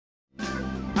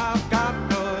I've got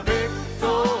the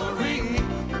victory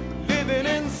living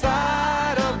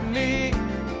inside of me.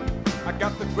 I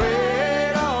got the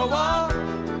greater one.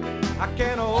 I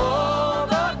can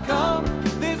overcome.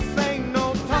 This ain't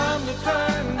no time to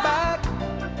turn back.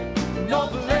 No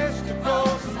place to go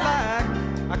slack.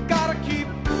 I gotta keep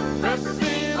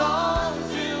pressing on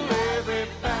till every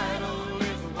battle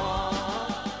is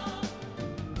won.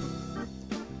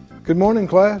 Good morning,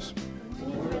 class.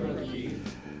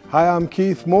 Hi, I'm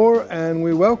Keith Moore, and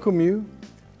we welcome you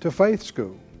to Faith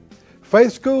School.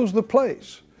 Faith School is the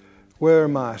place where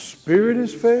my spirit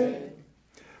is fed,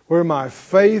 where my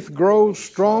faith grows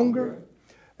stronger,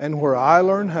 and where I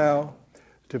learn how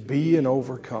to be an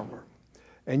overcomer.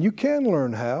 And you can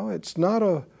learn how. It's not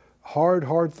a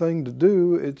hard thing to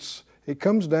do. It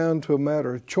comes down to a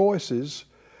matter of choices,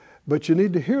 but you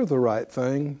need to hear the right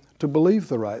thing to believe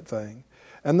the right thing.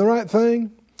 And the right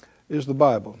thing is the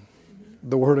Bible,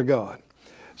 the Word of God.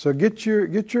 So get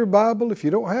your Bible. If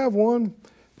you don't have one,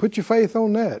 put your faith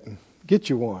on that and get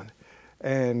you one.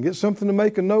 And get something to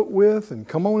make a note with and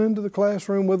come on into the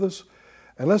classroom with us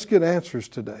and let's get answers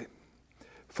today.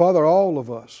 Father, all of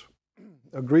us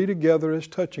agree together as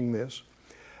touching this,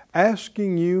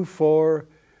 asking you for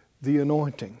the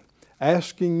anointing,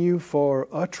 asking you for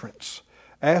utterance,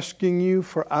 asking you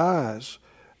for eyes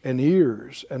and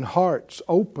ears and hearts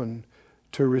open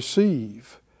to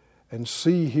receive and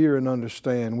see, hear, and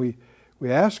understand. We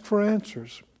ask for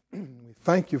answers. We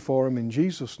thank you for them in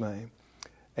Jesus' name.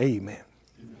 Amen.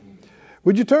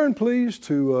 Would you turn, please,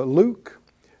 to Luke,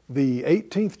 the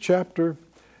 18th chapter,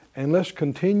 and let's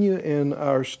continue in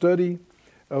our study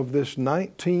of this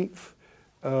 19th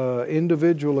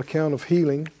individual account of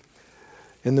healing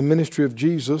in the ministry of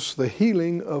Jesus, the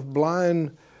healing of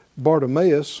blind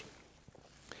Bartimaeus.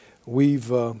 We've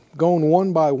gone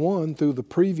one by one through the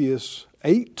previous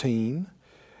 18.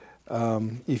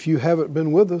 If you haven't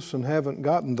been with us and haven't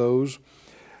gotten those,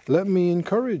 let me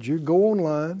encourage you, go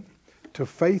online to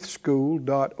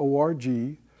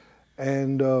faithschool.org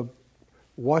and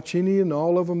watch any and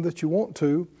all of them that you want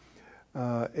to.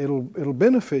 It'll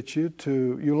benefit you.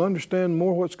 You'll understand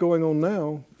more what's going on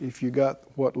now if you got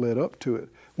what led up to it.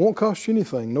 Won't cost you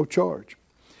anything, no charge.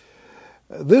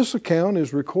 This account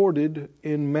is recorded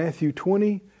in Matthew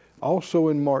 20, also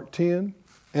in Mark 10,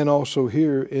 and also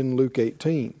here in Luke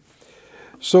 18.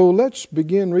 So let's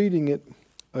begin reading it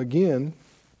again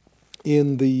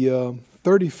in the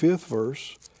 35th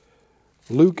verse,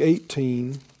 Luke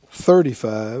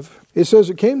 18:35. It says,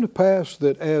 "It came to pass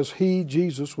that as he,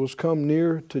 Jesus, was come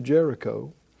near to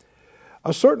Jericho,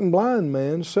 a certain blind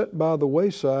man sat by the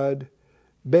wayside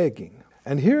begging.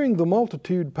 And hearing the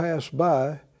multitude pass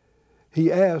by,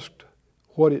 he asked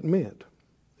what it meant."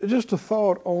 Just a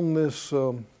thought on this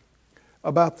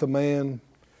about the man.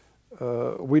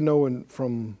 We know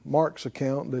from Mark's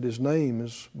account that his name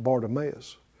is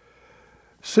Bartimaeus.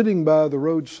 Sitting by the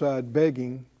roadside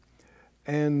begging,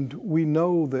 and we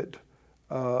know that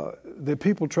the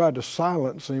people tried to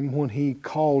silence him when he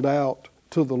called out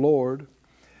to the Lord.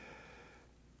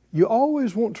 You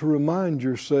always want to remind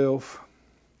yourself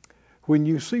when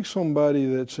you see somebody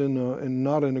that's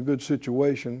not in a good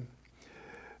situation,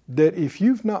 that if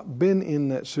you've not been in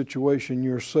that situation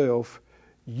yourself,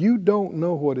 you don't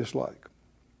know what it's like.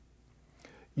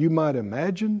 You might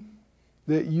imagine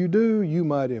that you do. You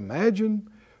might imagine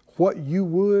what you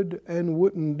would and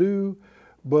wouldn't do,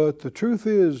 but the truth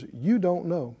is you don't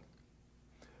know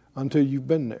until you've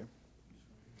been there.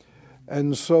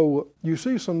 And so you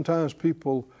see sometimes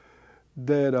people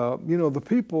that, the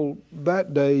people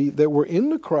that day that were in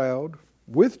the crowd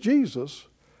with Jesus,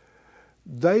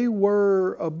 they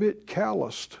were a bit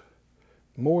calloused,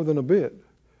 more than a bit,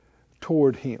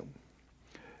 toward him.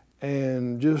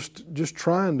 And just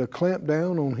trying to clamp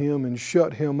down on him and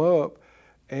shut him up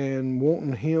and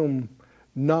wanting him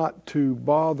not to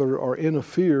bother or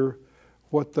interfere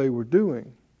what they were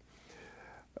doing.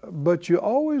 But you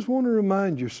always want to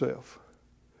remind yourself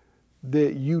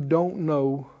that you don't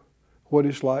know what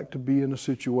it's like to be in a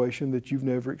situation that you've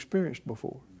never experienced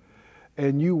before.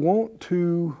 And you want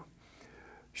to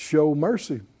show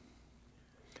mercy.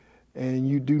 And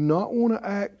you do not want to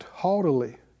act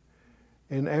haughtily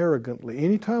and arrogantly.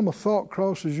 Anytime a thought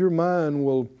crosses your mind,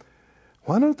 well,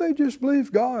 why don't they just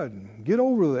believe God and get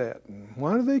over that? And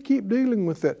why do they keep dealing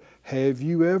with that? Have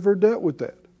you ever dealt with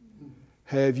that?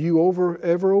 Have you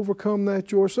ever overcome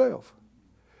that yourself?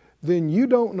 Then you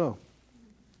don't know.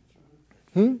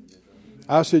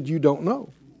 I said you don't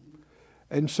know.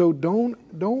 And so don't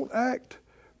act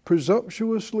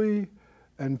presumptuously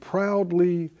and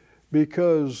proudly,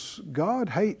 because God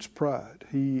hates pride.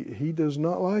 He does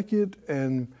not like it,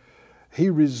 and He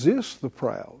resists the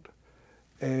proud,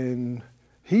 and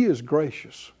He is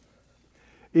gracious.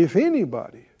 If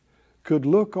anybody could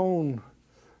look on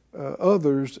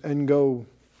others and go,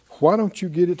 why don't you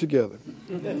get it together?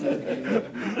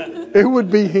 It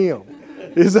would be Him.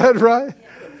 Is that right?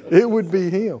 It would be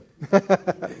Him.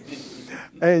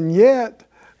 And yet,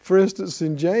 for instance,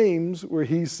 in James, where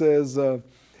he says, do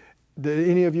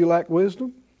any of you lack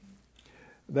wisdom?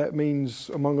 That means,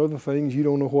 among other things, you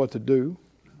don't know what to do.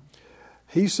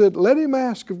 He said, let him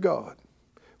ask of God,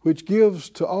 which gives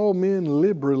to all men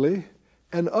liberally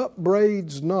and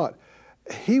upbraids not.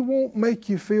 He won't make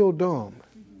you feel dumb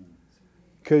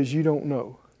because you don't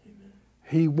know.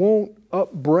 He won't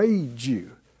upbraid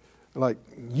you. Like,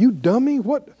 you dummy,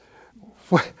 what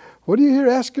are you here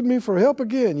asking me for help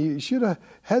again? You should have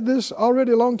had this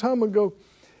already a long time ago.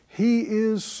 He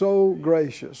is so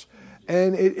gracious.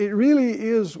 And it really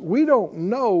is, we don't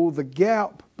know the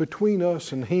gap between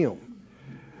us and Him.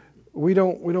 We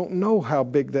don't know how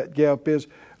big that gap is,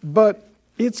 but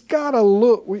it's got to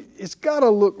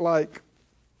look like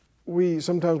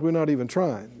sometimes we're not even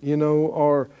trying,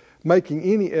 or making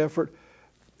any effort.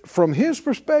 From His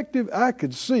perspective, I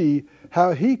could see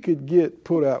how He could get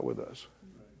put out with us.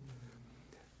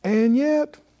 And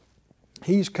yet,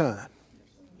 He's kind.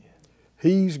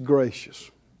 He's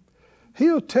gracious.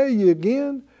 He'll tell you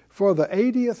again for the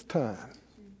 80th time,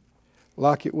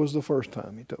 like it was the first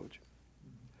time He told you.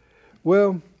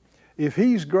 Well, if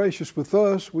He's gracious with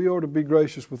us, we ought to be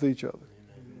gracious with each other.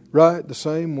 Right? The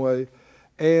same way.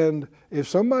 And if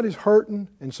somebody's hurting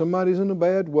and somebody's in a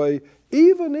bad way,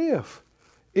 even if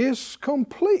it's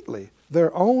completely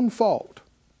their own fault,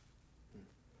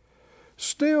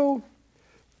 still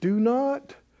do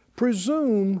not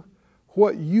presume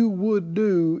what you would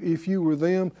do if you were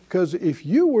them, because if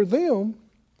you were them,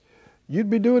 you'd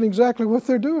be doing exactly what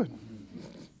they're doing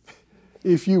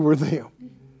if you were them.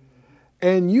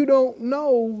 And you don't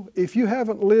know, if you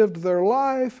haven't lived their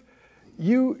life,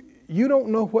 you don't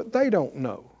know what they don't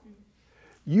know.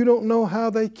 You don't know how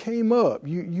they came up.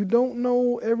 You don't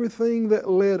know everything that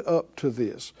led up to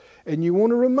this. And you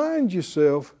want to remind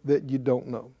yourself that you don't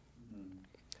know.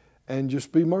 And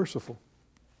just be merciful.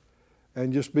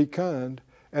 And just be kind.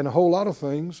 And a whole lot of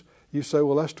things, you say,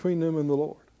 well, that's between them and the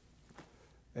Lord.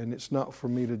 And it's not for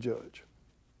me to judge.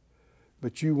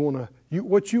 But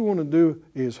what you want to do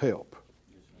is help.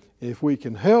 If we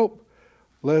can help,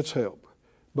 let's help.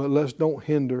 But let's don't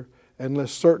hinder, and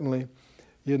let's certainly,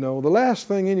 the last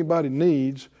thing anybody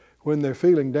needs when they're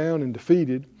feeling down and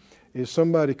defeated is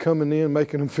somebody coming in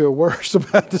making them feel worse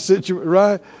about the situation,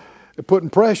 right? Putting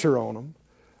pressure on them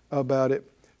about it.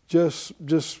 Just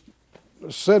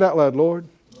say it out loud, Lord,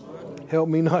 help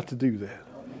me not to do that,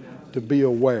 to be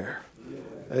aware.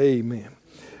 Amen.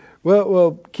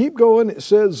 Well, keep going. It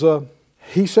says,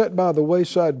 he sat by the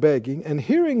wayside begging, and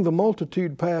hearing the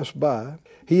multitude pass by,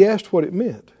 he asked what it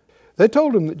meant. They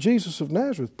told him that Jesus of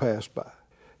Nazareth passed by.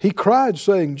 He cried,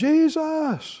 saying,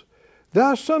 Jesus,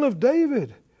 thou Son of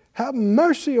David, have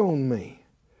mercy on me.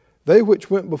 They which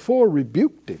went before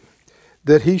rebuked him,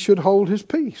 that he should hold his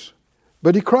peace.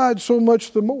 But he cried so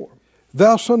much the more,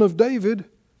 Thou Son of David,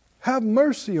 have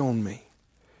mercy on me.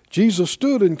 Jesus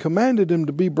stood and commanded him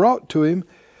to be brought to him,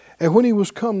 and when he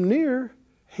was come near,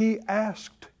 he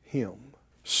asked him,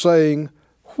 saying,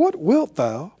 What wilt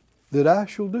thou that I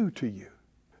shall do to you?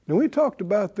 Now, we talked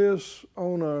about this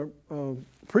on our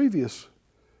previous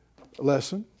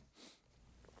lesson.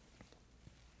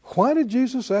 Why did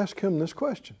Jesus ask him this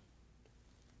question?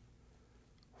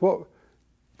 Well,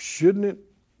 shouldn't it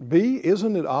be?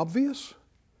 Isn't it obvious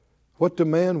what the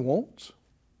man wants?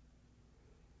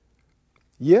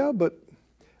 Yeah, but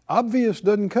obvious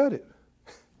doesn't cut it.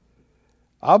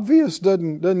 Obvious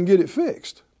doesn't get it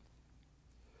fixed.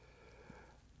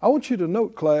 I want you to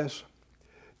note, class,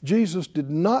 Jesus did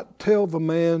not tell the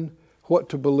man what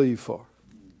to believe for.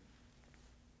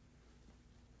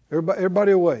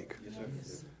 Everybody awake? Yes,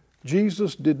 sir.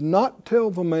 Jesus did not tell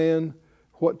the man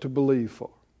what to believe for.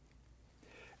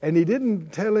 And he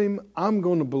didn't tell him, I'm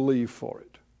going to believe for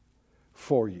it,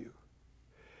 for you.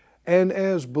 And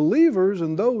as believers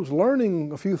and those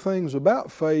learning a few things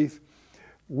about faith,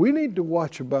 we need to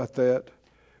watch about that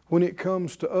when it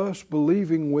comes to us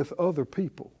believing with other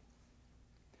people.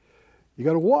 You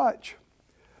got to watch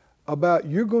about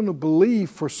you're going to believe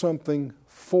for something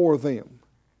for them,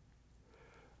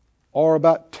 or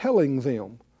about telling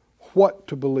them what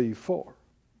to believe for.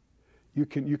 You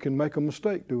can make a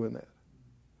mistake doing that.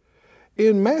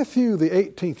 In Matthew, the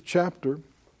 18th chapter,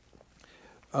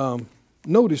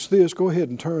 notice this. Go ahead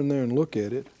and turn there and look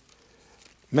at it.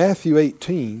 Matthew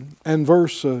 18 and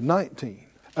verse 19.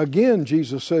 Again,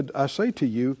 Jesus said, I say to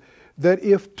you, that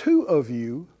if two of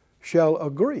you shall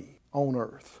agree on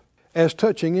earth, as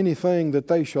touching anything that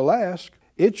they shall ask,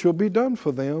 it shall be done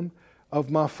for them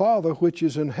of my Father which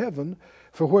is in heaven.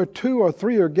 For where two or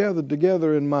three are gathered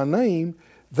together in my name,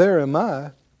 there am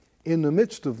I in the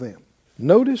midst of them.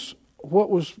 Notice what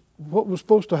was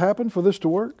supposed to happen for this to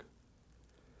work?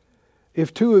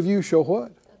 If two of you shall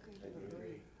what?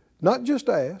 Agree. Not just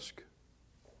ask,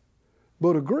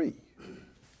 but agree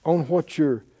on what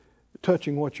you're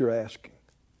touching, what you're asking.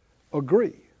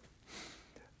 Agree.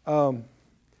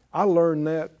 I learned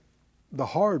that the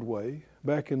hard way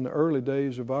back in the early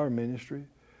days of our ministry.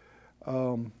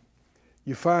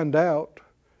 You find out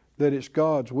that it's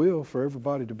God's will for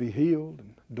everybody to be healed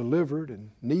and delivered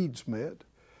and needs met.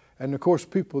 And of course,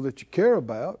 people that you care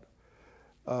about,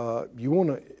 you want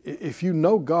to, if you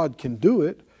know God can do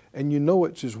it and you know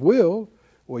it's His will,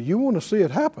 well, you want to see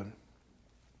it happen.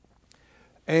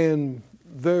 And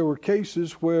there were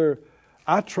cases where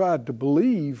I tried to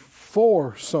believe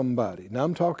for somebody. Now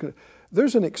I'm talking,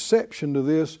 there's an exception to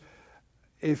this.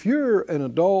 If you're an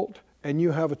adult and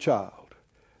you have a child,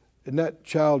 and that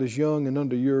child is young and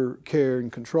under your care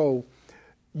and control,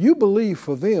 you believe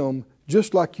for them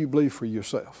just like you believe for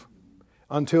yourself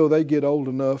until they get old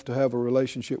enough to have a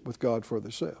relationship with God for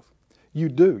themselves. You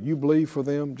do. You believe for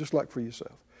them just like for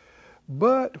yourself.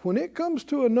 But when it comes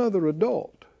to another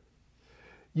adult,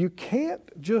 you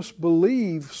can't just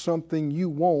believe something you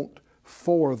want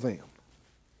for them.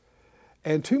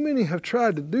 And too many have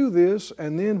tried to do this,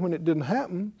 and then when it didn't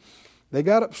happen, they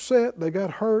got upset, they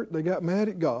got hurt, they got mad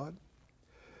at God.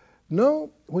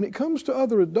 No, when it comes to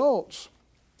other adults,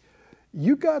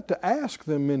 you got to ask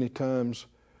them many times,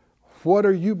 what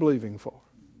are you believing for?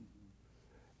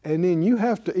 And then you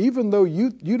have to, even though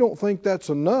you don't think that's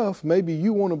enough, maybe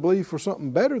you want to believe for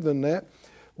something better than that.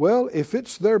 Well, if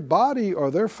it's their body or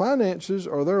their finances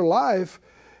or their life,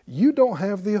 you don't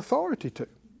have the authority to.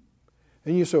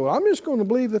 And you say, well, I'm just going to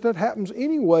believe that happens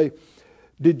anyway.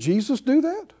 Did Jesus do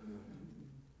that?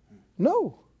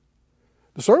 No.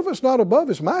 The servant's not above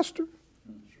his master.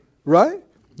 Right?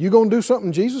 You going to do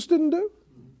something Jesus didn't do?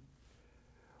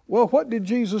 Well, what did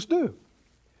Jesus do?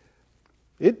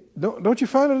 Don't you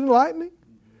find it enlightening?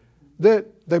 That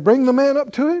they bring the man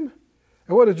up to him?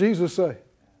 And what did Jesus say?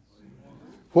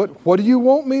 What do you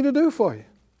want me to do for you?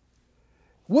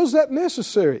 Was that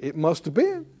necessary? It must have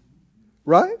been.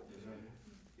 Right?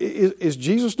 Is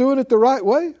Jesus doing it the right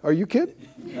way? Are you kidding?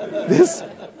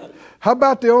 How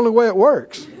about the only way it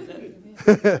works?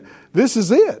 This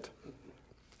is it.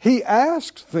 He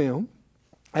asks him,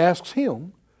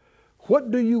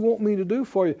 what do you want me to do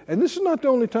for you? And this is not the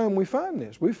only time we find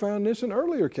this. We found this in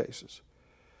earlier cases.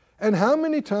 And how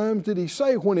many times did he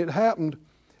say when it happened,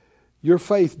 your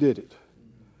faith did it?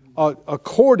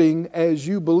 According as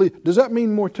you believe. Does that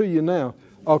mean more to you now?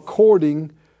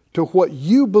 According to what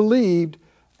you believed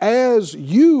as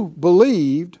you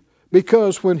believed.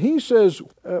 Because when he says,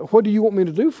 what do you want me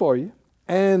to do for you?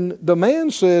 And the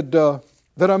man said,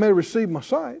 that I may receive my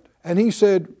sight. And he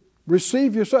said,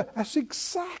 receive your sight. That's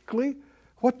exactly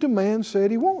what the man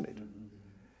said he wanted.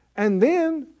 And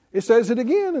then it says it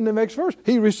again in the next verse.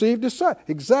 He received his sight.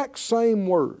 Exact same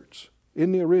words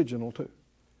in the original too.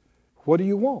 What do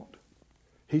you want?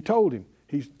 He told him.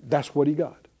 That's what he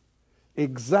got.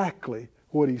 Exactly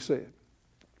what he said.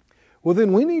 Well,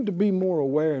 then we need to be more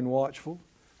aware and watchful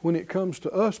when it comes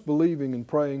to us believing and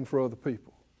praying for other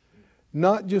people.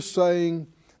 Not just saying,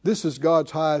 this is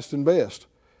God's highest and best.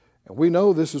 And we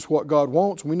know this is what God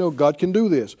wants. We know God can do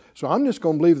this. So I'm just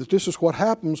going to believe that this is what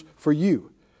happens for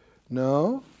you.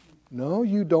 No,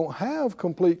 you don't have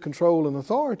complete control and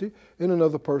authority in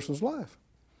another person's life.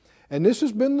 And this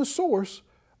has been the source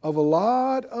of a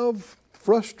lot of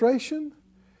frustration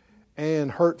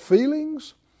and hurt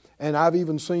feelings. And I've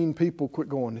even seen people quit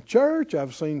going to church.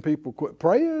 I've seen people quit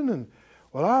praying. And,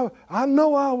 well, I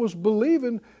know I was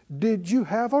believing. Did you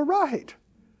have a right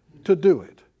to do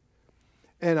it?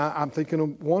 And I'm thinking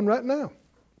of one right now.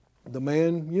 The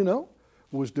man,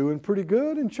 was doing pretty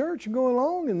good in church and going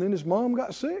along. And then his mom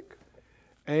got sick.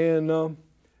 And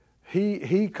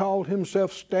he called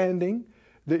himself standing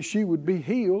that she would be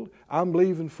healed. I'm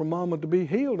believing for Mama to be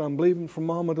healed. I'm believing for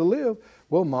Mama to live.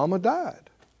 Well, Mama died.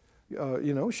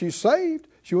 She's saved.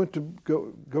 She went to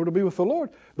go to be with the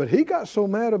Lord. But he got so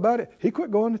mad about it, he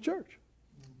quit going to church.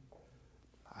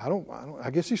 I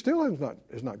guess he still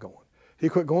is not going. He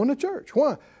quit going to church.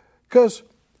 Why? Because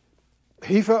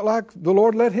he felt like the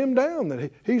Lord let him down.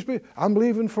 That I'm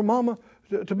believing for Mama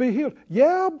to be healed.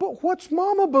 Yeah, but what's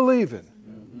Mama believing?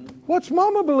 What's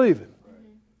Mama believing?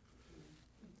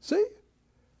 See?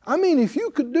 I mean, if you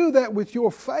could do that with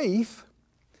your faith,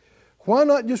 Why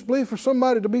not just believe for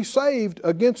somebody to be saved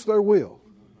against their will?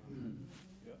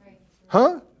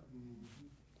 Huh?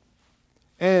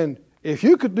 And if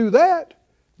you could do that,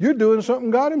 you're doing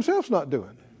something God Himself's not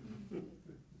doing.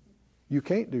 You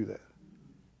can't do that.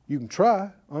 You can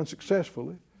try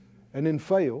unsuccessfully and then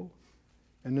fail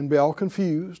and then be all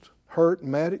confused, hurt,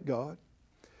 and mad at God.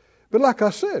 But like I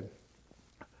said,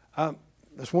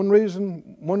 that's one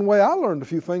way I learned a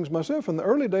few things myself. In the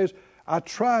early days, I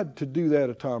tried to do that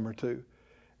a time or two,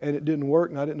 and it didn't work,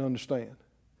 and I didn't understand.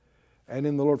 And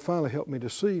then the Lord finally helped me to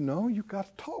see, no, you've got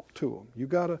to talk to them. You've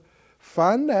got to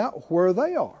find out where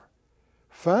they are.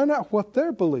 Find out what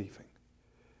they're believing.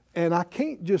 And I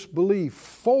can't just believe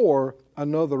for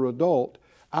another adult.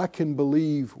 I can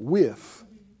believe with.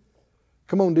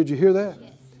 Come on, did you hear that?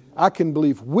 Yes. I can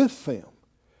believe with them.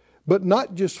 But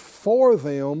not just for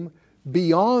them,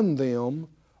 beyond them,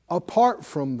 apart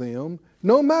from them,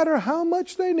 no matter how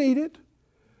much they need it,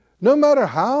 no matter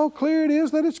how clear it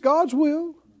is that it's God's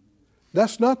will.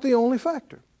 That's not the only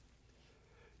factor.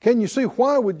 Can you see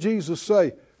why would Jesus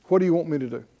say, what do you want me to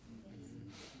do?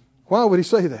 Why would He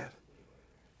say that?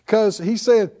 Because He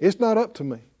said, it's not up to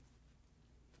me.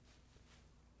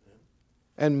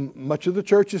 And much of the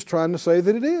church is trying to say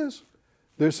that it is.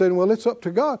 They're saying, well, it's up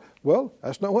to God. Well,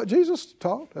 that's not what Jesus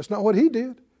taught. That's not what He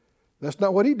did. That's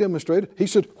not what He demonstrated. He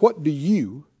said, what do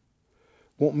you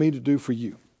want me to do for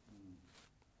you?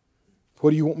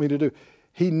 What do you want me to do?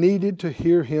 He needed to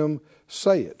hear Him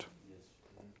say it.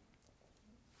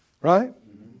 Right?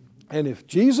 And if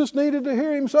Jesus needed to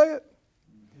hear Him say it,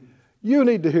 you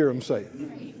need to hear Him say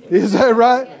it. Is that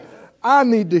right? I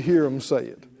need to hear Him say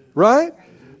it. Right?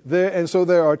 And so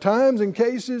there are times and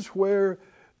cases where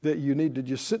that you need to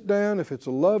just sit down, if it's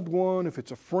a loved one, if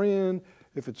it's a friend,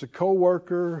 if it's a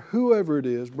co-worker, whoever it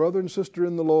is, brother and sister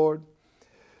in the Lord.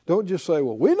 Don't just say,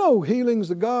 well, we know healing's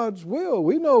the God's will.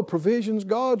 We know provision's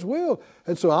God's will.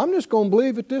 And so I'm just going to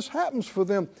believe that this happens for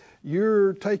them.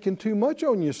 You're taking too much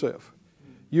on yourself.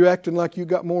 You're acting like you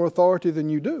got more authority than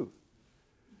you do.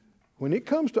 When it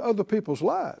comes to other people's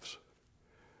lives,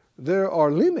 there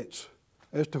are limits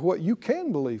as to what you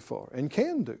can believe for and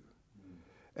can do.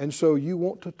 And so you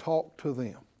want to talk to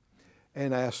them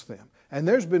and ask them. And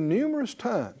there's been numerous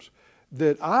times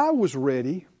that I was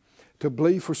ready to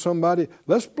believe for somebody.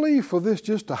 Let's believe for this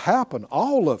just to happen,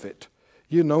 all of it,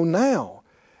 now.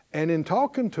 And in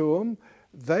talking to them,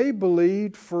 they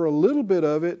believed for a little bit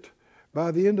of it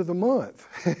by the end of the month.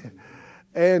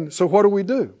 And so what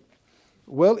do?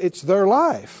 Well, it's their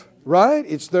life, right?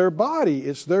 It's their body.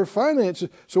 It's their finances.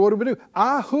 So what do?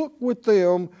 I hook with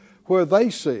them where they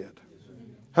said.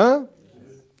 Huh?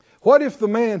 What if the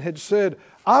man had said,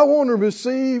 I want to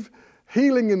receive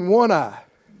healing in one eye?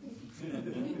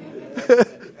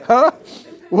 Huh?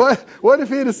 What if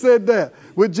he'd have said that?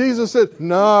 Would Jesus said,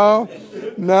 no,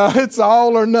 it's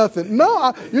all or nothing.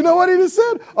 No, you know what he'd have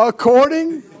said?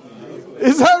 According.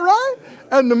 Is that right?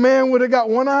 And the man would have got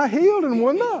one eye healed and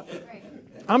one not.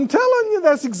 I'm telling you,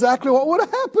 that's exactly what would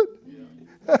have happened.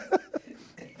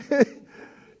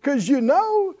 Because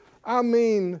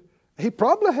he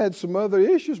probably had some other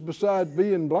issues besides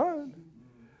being blind.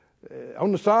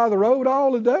 On the side of the road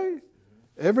all the day,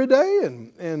 every day,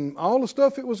 and all the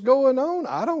stuff that was going on.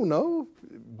 I don't know.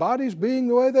 Bodies being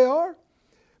the way they are.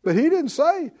 But he didn't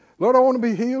say, Lord, I want to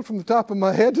be healed from the top of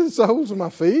my head to the soles of my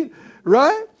feet.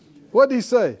 Right? What did he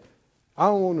say? I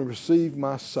want to receive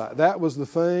my sight. That was the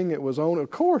thing it was on.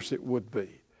 Of course it would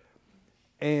be.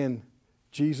 And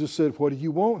Jesus said, what do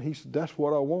you want? He said, that's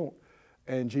what I want.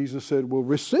 And Jesus said, well,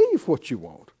 receive what you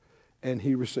want. And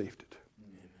he received it.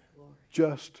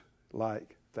 Just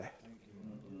like that.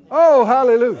 Oh,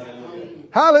 hallelujah.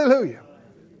 Hallelujah.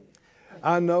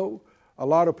 I know a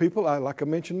lot of people, like I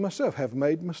mentioned myself, have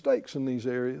made mistakes in these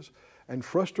areas and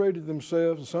frustrated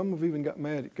themselves. And some have even got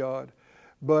mad at God.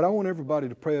 But I want everybody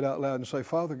to pray it out loud and say,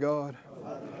 Father God,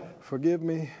 forgive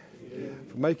me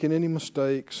for making any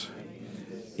mistakes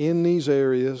in these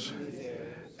areas.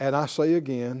 And I say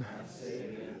again,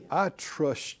 I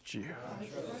trust you.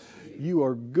 You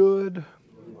are good.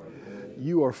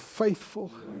 You are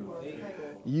faithful.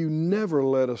 You never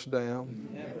let us down.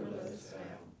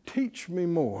 Teach me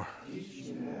more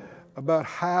about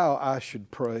how I should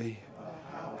pray,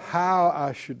 how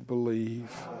I should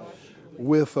believe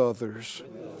with others,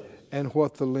 and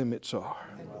what the limits are.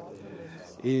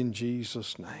 In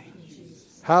Jesus' name.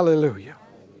 Hallelujah.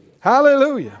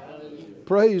 Hallelujah.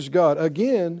 Praise God.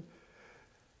 Again,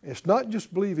 it's not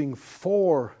just believing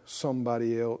for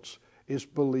somebody else, it's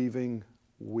believing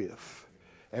with.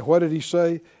 And what did he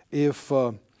say? If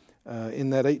in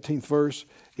that 18th verse,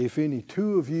 if any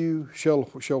two of you shall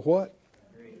what?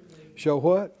 Shall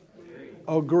what?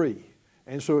 Agree.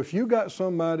 And so if you got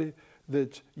somebody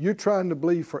that you're trying to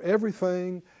believe for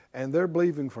everything and they're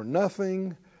believing for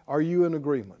nothing, are you in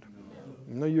agreement?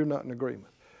 No, you're not in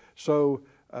agreement. So,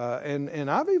 and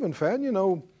I've even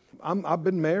found, I've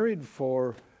been married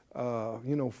for,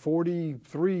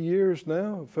 43 years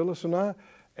now, Phyllis and I,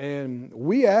 and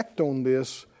we act on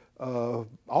this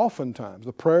oftentimes.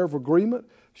 The prayer of agreement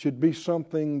should be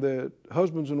something that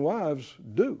husbands and wives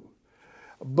do.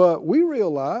 But we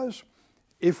realize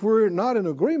if we're not in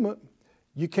agreement,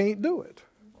 you can't do it.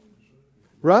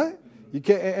 Right? You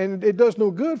can't, and it does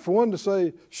no good for one to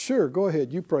say, sure, go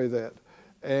ahead, you pray that.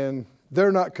 And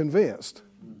they're not convinced.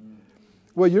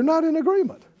 Well, you're not in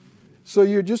agreement. So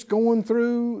you're just going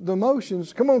through the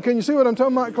motions. Come on, can you see what I'm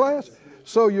talking about, class?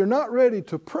 So you're not ready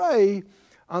to pray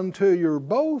until you're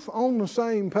both on the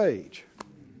same page.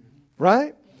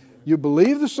 Right? You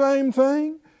believe the same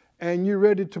thing, and you're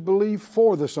ready to believe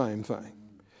for the same thing.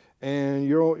 And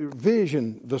your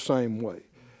vision the same way.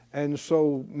 And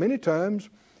so many times,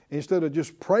 instead of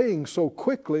just praying so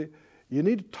quickly, you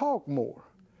need to talk more.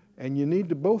 And you need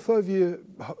to, both of you,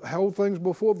 hold things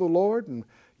before the Lord, and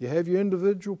you have your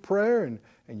individual prayer, and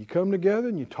you come together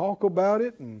and you talk about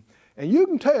it. And you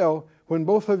can tell when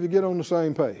both of you get on the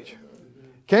same page.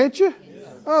 Can't you?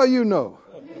 Oh, you know.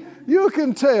 You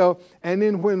can tell. And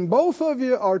then when both of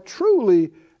you are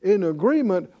truly in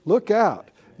agreement, look out.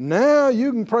 Now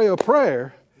you can pray a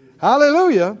prayer.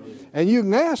 Hallelujah. And you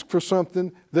can ask for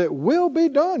something that will be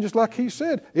done, just like he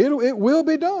said. It will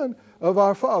be done of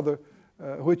our Father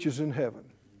which is in heaven.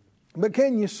 But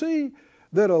can you see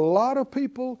that a lot of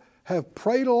people have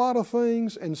prayed a lot of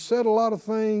things and said a lot of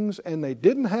things and they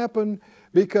didn't happen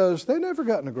because they never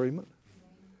got in agreement.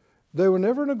 They were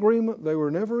never in agreement. They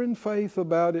were never in faith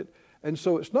about it. And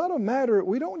so it's not a matter,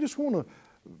 we don't just want to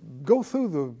go through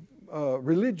the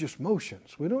religious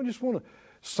motions. We don't just want to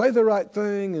say the right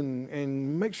thing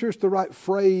and make sure it's the right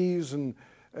phrase, and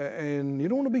you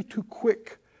don't want to be too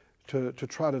quick to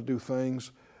try to do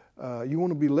things. You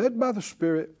want to be led by the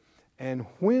Spirit, and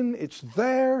when it's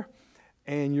there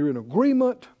and you're in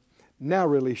agreement, now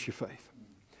release your faith.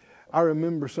 I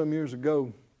remember some years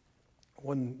ago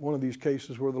when one of these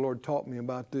cases where the Lord taught me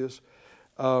about this,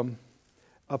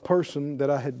 a person that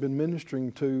I had been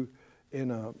ministering to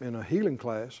in a healing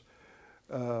class,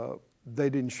 they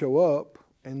didn't show up,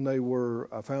 and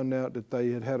I found out that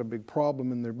they had a big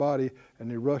problem in their body, and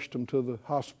they rushed them to the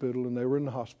hospital, and they were in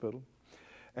the hospital.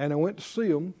 And I went to see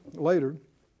them later,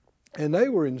 and they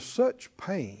were in such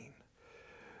pain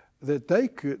that they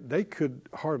could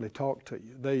hardly talk to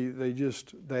you.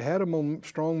 They had them on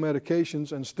strong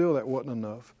medications, and still that wasn't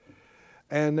enough.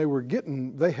 And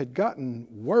they had gotten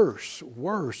worse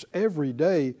every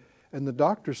day, and the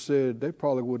doctor said they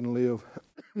probably wouldn't live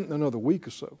another week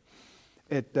or so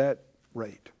at that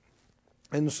rate.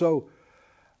 And so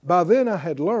by then I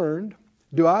had learned,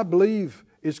 do I believe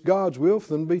it's God's will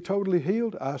for them to be totally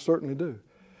healed? I certainly do.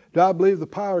 Do I believe the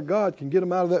power of God can get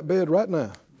them out of that bed right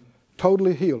now?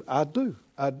 Totally healed. I do.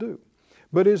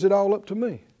 But is it all up to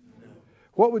me?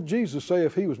 What would Jesus say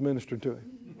if he was ministering to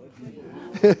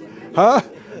him? Huh?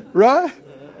 Right?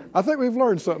 I think we've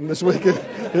learned something this weekend.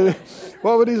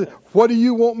 What would he say? What do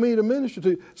you want me to minister to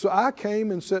you? So I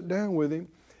came and sat down with him,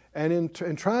 and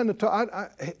in trying to talk,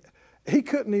 he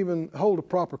couldn't even hold a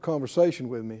proper conversation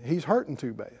with me. He's hurting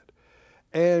too bad.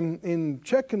 And in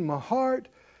checking my heart,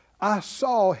 I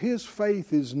saw his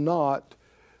faith is not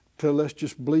to let's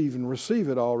just believe and receive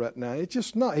it all right now. It's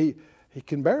just not. He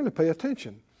can barely pay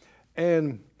attention.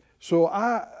 And so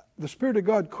the Spirit of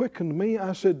God quickened me.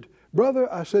 I said, brother,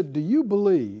 do you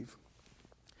believe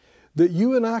that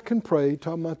you and I can pray,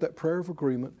 talking about that prayer of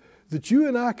agreement, that you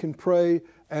and I can pray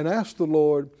and ask the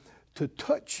Lord to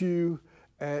touch you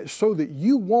so that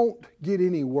you won't get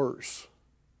any worse?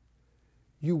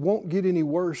 You won't get any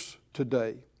worse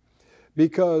today.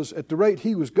 Because at the rate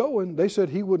he was going, they said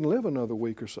he wouldn't live another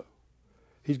week or so.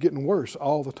 He's getting worse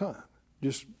all the time,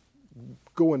 just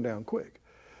going down quick.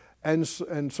 And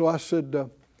so I said,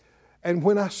 and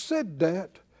when I said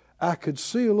that, I could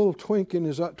see a little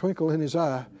twinkle in his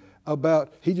eye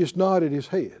about, he just nodded his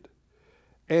head.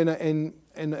 And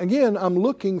again, I'm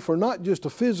looking for not just a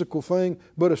physical thing,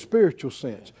 but a spiritual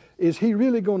sense. Is he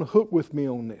really going to hook with me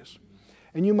on this?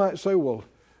 And you might say, well,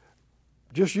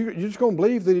 you're just going to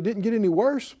believe that he didn't get any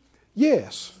worse?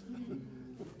 Yes.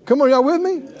 Come on, y'all with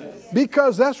me?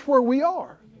 Because that's where we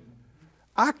are.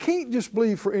 I can't just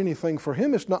believe for anything for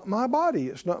him. It's not my body.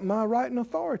 It's not my right and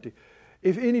authority.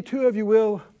 If any two of you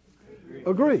will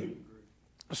agree.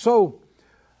 So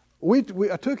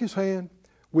I took his hand.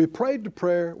 We prayed the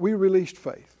prayer. We released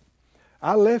faith.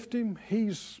 I left him.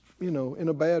 He's, in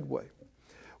a bad way.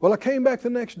 Well, I came back the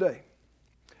next day.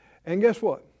 And guess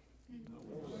what?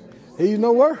 He's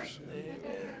no worse.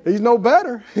 He's no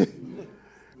better.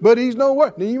 But he's no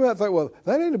worse. Now you might think, well,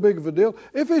 that ain't a big of a deal.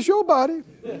 If it's your body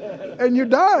and you're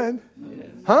dying,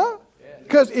 huh?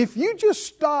 Because if you just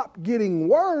stop getting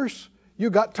worse, you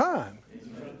got time.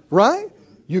 Right?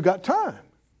 You got time.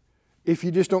 If you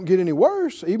just don't get any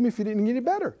worse, even if you didn't get any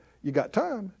better, you got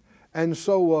time. And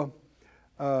so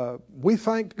we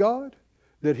thanked God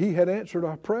that He had answered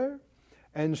our prayer.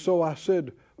 And so I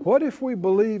said, what if we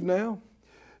believe now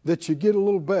that you get a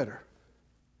little better?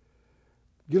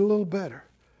 Get a little better.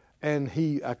 And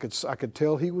I could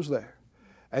tell he was there.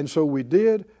 And so we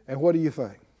did, and what do you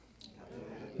think?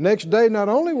 Next day, not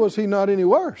only was he not any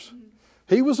worse,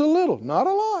 he was a little, not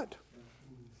a lot,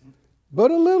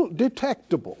 but a little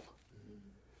detectable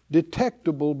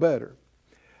better.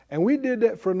 And we did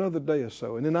that for another day or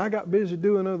so. And then I got busy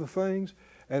doing other things,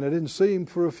 and I didn't see him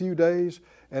for a few days,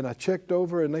 and I checked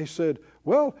over, and they said,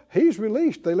 well, he's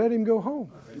released. They let him go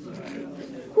home.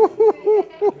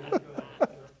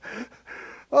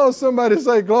 Oh, somebody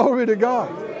say glory to God.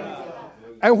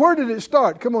 And where did it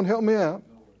start? Come on, help me out.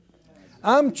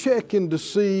 I'm checking to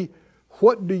see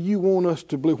what do you want us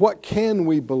to believe? What can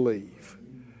we believe?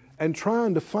 And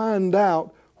trying to find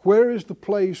out where is the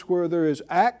place where there is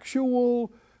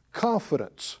actual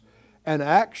confidence and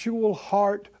actual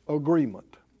heart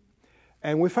agreement.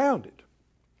 And we found it.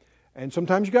 And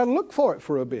sometimes you got to look for it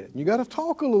for a bit. You got to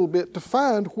talk a little bit to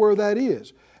find where that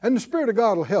is. And the Spirit of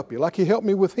God will help you. Like He helped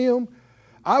me with him,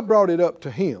 I brought it up to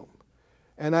him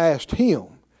and I asked him,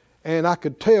 and I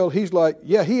could tell he's like,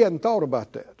 yeah, he hadn't thought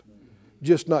about that,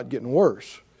 just not getting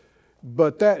worse.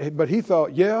 But he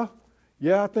thought, yeah,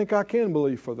 I think I can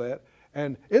believe for that.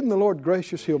 And isn't the Lord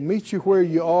gracious? He'll meet you where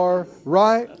you are,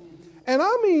 right? And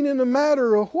I mean in a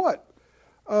matter of what?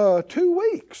 2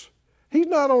 weeks. He's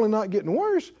not only not getting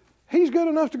worse, he's good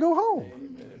enough to go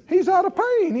home. He's out of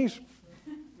pain. He's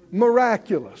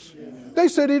miraculous. They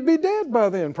said he'd be dead by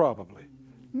then probably.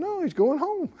 No, he's going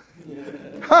home.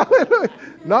 Hallelujah.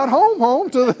 Not home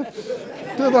to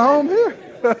the home here.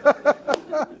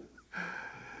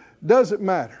 Does it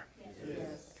matter?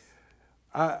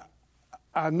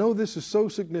 I know this is so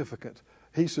significant.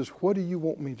 He says, what do you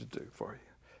want me to do for you?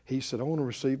 He said, I want to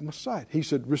receive my sight. He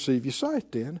said, receive your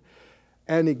sight then.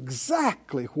 And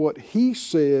exactly what he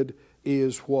said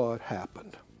is what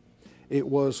happened. It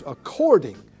was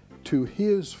according to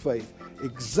his faith,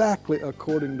 exactly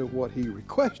according to what he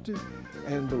requested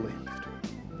and believed.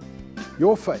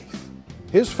 Your faith,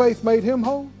 his faith made him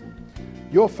whole.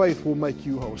 Your faith will make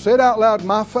you whole. Say it out loud,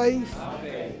 my faith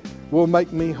will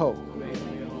make me whole.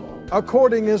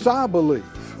 According as I believe.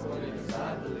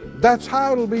 That's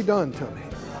how it'll be done to me.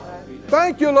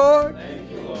 Thank you, Lord.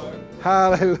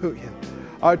 Hallelujah.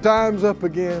 Our time's up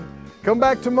again. Come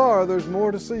back tomorrow. There's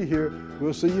more to see here.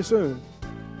 We'll see you soon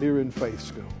here in Faith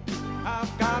School.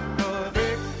 I've got the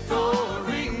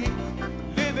victory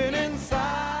living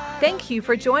inside. Thank you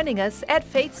for joining us at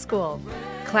Faith School.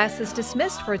 Class is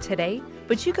dismissed for today,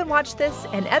 but you can watch this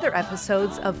and other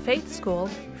episodes of Faith School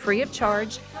free of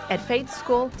charge at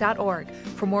faithschool.org.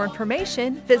 For more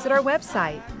information, visit our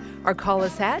website or call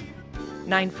us at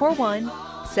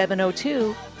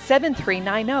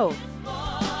 941-702-7390.